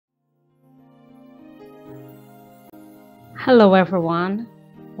Hello everyone,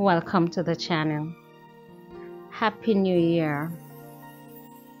 welcome to the channel. Happy New Year.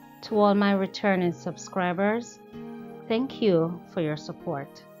 To all my returning subscribers, thank you for your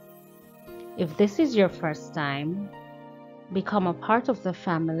support. If this is your first time, become a part of the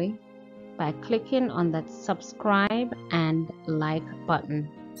family by clicking on that subscribe and like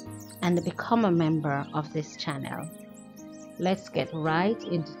button and become a member of this channel. Let's get right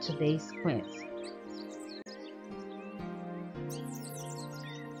into today's quiz.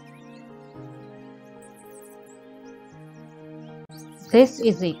 This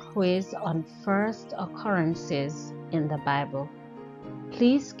is a quiz on first occurrences in the Bible.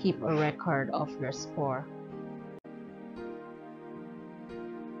 Please keep a record of your score.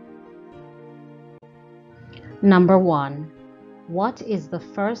 Number 1. What is the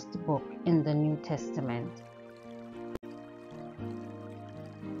first book in the New Testament?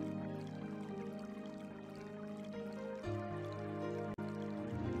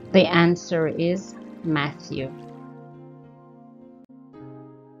 The answer is Matthew.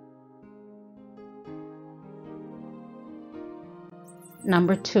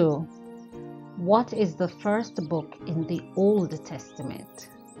 Number 2. What is the first book in the Old Testament?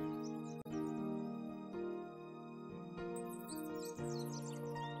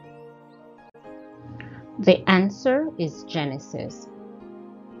 The answer is Genesis.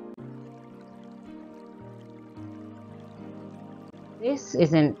 This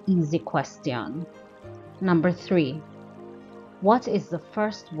is an easy question. Number 3. What is the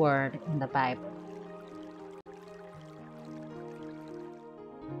first word in the Bible?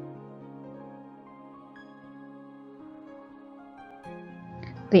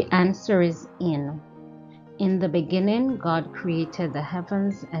 The answer is in. In the beginning, God created the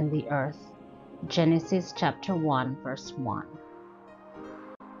heavens and the earth. Genesis chapter 1, verse 1.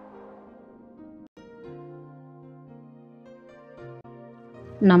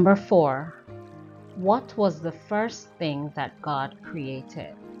 Number 4. What was the first thing that God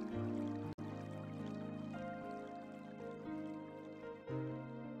created?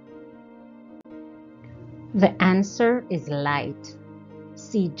 The answer is light.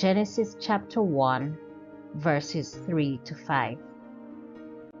 See Genesis chapter 1, verses 3 to 5.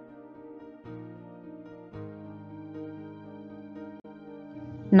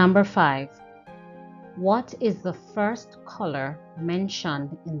 Number 5. What is the first color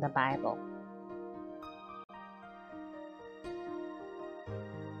mentioned in the Bible?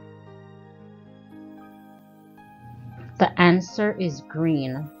 The answer is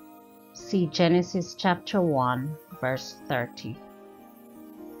green. See Genesis chapter 1, verse 30.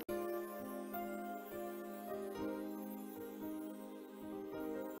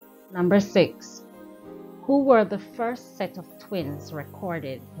 Number 6. Who were the first set of twins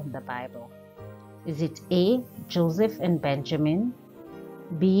recorded in the Bible? Is it A. Joseph and Benjamin,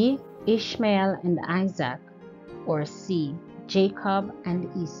 B. Ishmael and Isaac, or C. Jacob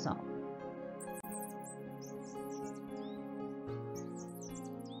and Esau?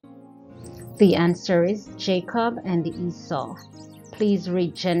 The answer is Jacob and Esau. Please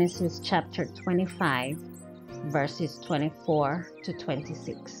read Genesis chapter 25, verses 24 to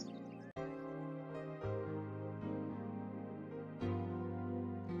 26.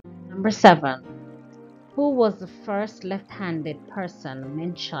 Number 7. Who was the first left-handed person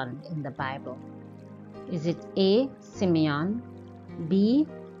mentioned in the Bible? Is it A. Simeon, B.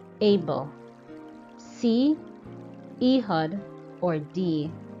 Abel, C. Ehud, or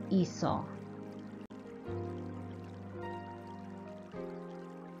D. Esau?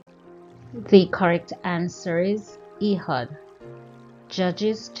 The correct answer is Ehud.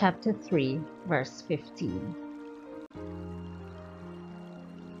 Judges chapter 3, verse 15.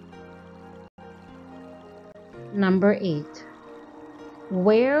 Number 8.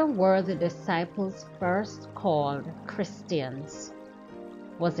 Where were the disciples first called Christians?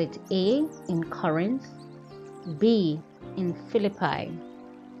 Was it A. in Corinth, B. in Philippi,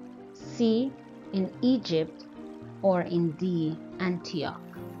 C. in Egypt, or in D. Antioch?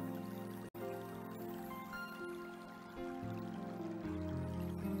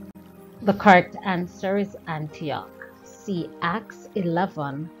 The correct answer is Antioch. See Acts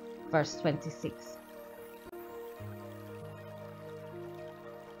 11, verse 26.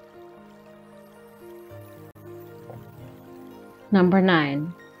 Number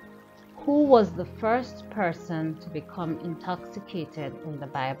 9. Who was the first person to become intoxicated in the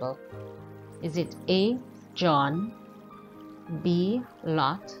Bible? Is it A. John, B.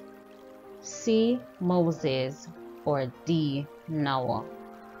 Lot, C. Moses, or D. Noah?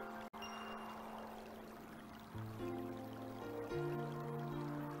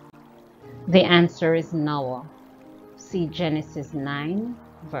 The answer is Noah. See Genesis 9,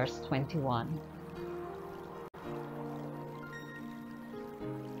 verse 21.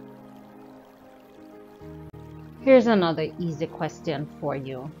 Here's another easy question for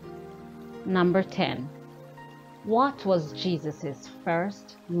you. Number 10. What was Jesus'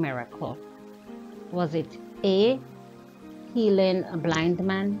 first miracle? Was it A, healing a blind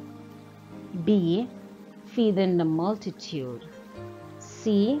man, B, feeding the multitude,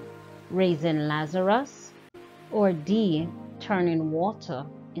 C, raising Lazarus, or D, turning water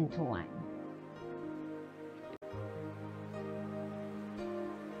into wine?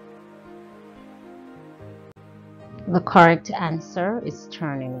 The correct answer is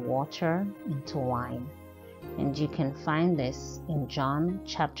turning water into wine, and you can find this in John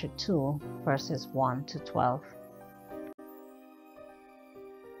chapter 2, verses 1 to 12.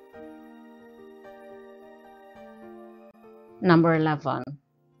 Number 11.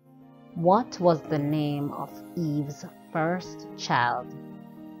 What was the name of Eve's first child?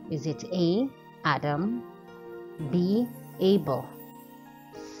 Is it A, Adam, B, Abel,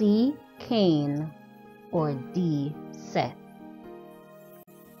 C, Cain, or D, Seth?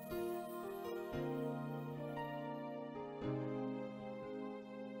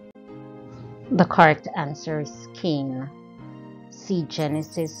 The correct answer is Cain. See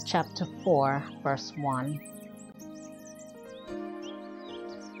Genesis chapter 4, verse 1.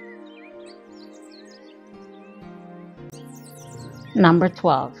 Number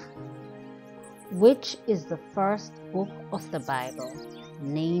 12. Which is the first book of the Bible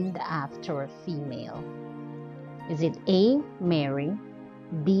named after a female? Is it A, Mary,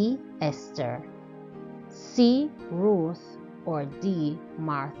 B, Esther, C, Ruth, or D,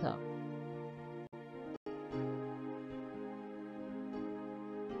 Martha?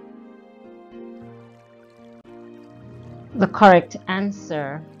 The correct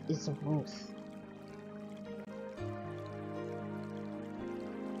answer is Ruth.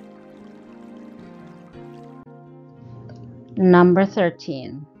 Number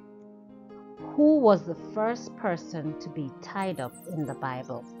 13. Who was the first person to be tied up in the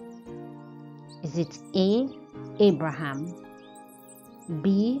Bible? Is it A, Abraham,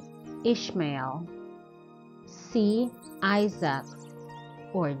 B, Ishmael, C, Isaac,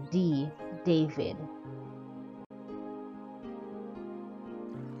 or D, David?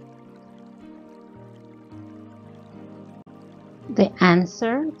 The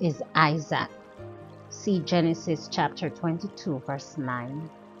answer is Isaac. See Genesis chapter 22, verse 9.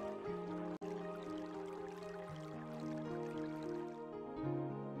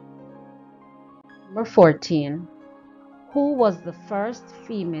 Number 14. Who was the first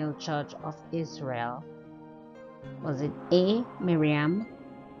female judge of Israel? Was it A, Miriam,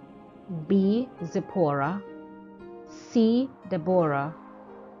 B, Zipporah, C, Deborah,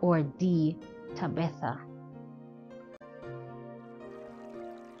 or D, Tabitha?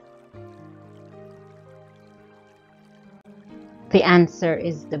 The answer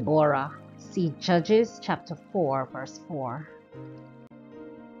is Deborah. See Judges chapter 4, verse 4.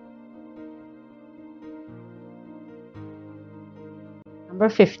 Number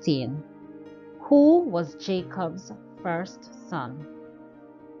 15. Who was Jacob's first son?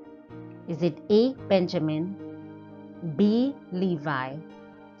 Is it A, Benjamin, B, Levi,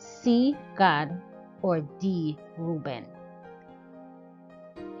 C, Gad, or D, Reuben?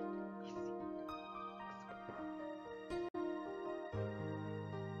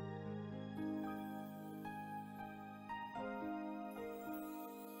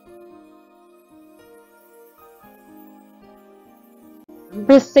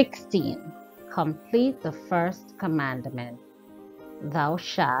 Number 16. Complete the first commandment. Thou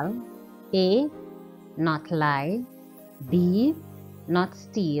shalt A, not lie, B, not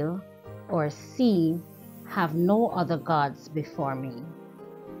steal, or C, have no other gods before me.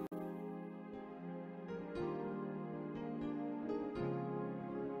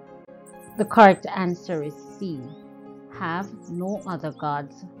 The correct answer is C, have no other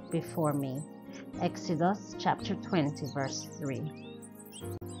gods before me. Exodus chapter 20, verse 3.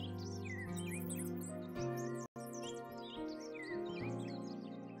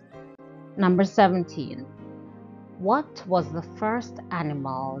 Number 17. What was the first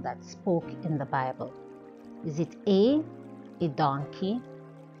animal that spoke in the Bible? Is it A, a donkey,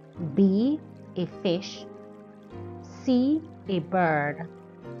 B, a fish, C, a bird,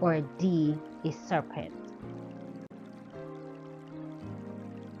 or D, a serpent?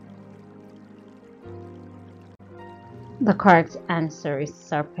 The correct answer is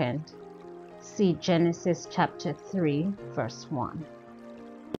serpent. See Genesis chapter 3, verse 1.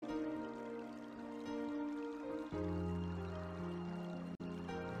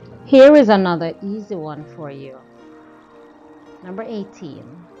 Here is another easy one for you. Number 18.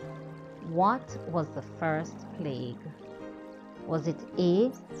 What was the first plague? Was it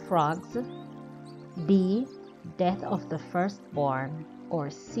A, frogs, B, death of the firstborn, or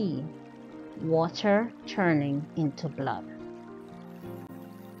C, water turning into blood?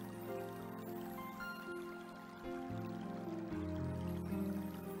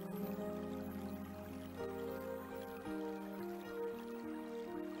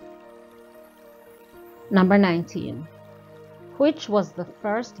 Number 19. Which was the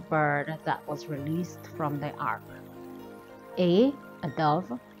first bird that was released from the ark? A, a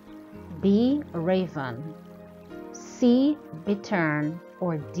dove, B, a raven, C, bittern,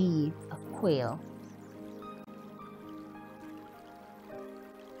 or D, a quail?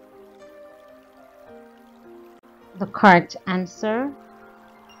 The correct answer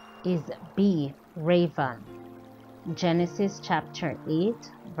is B, raven. Genesis chapter 8,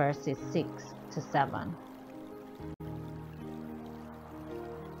 verses 6 to 7.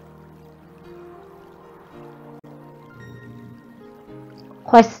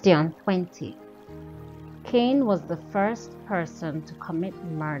 Question 20. Cain was the first person to commit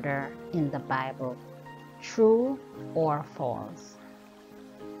murder in the Bible. True or false?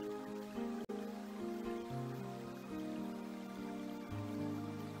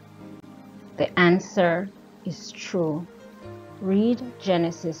 The answer is true. Read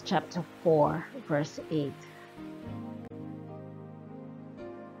Genesis chapter 4, verse 8.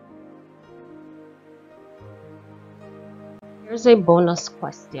 Here's a bonus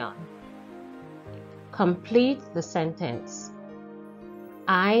question. Complete the sentence.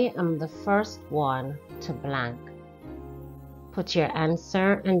 I am the first one to blank. Put your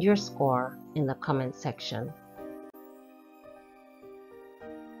answer and your score in the comment section.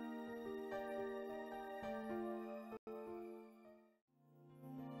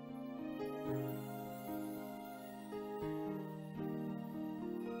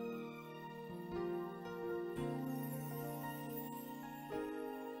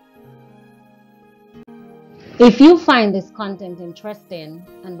 If you find this content interesting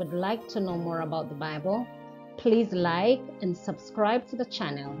and would like to know more about the Bible, please like and subscribe to the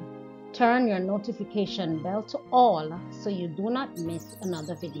channel. Turn your notification bell to all so you do not miss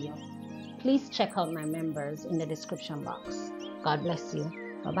another video. Please check out my members in the description box. God bless you.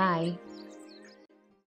 Bye-bye.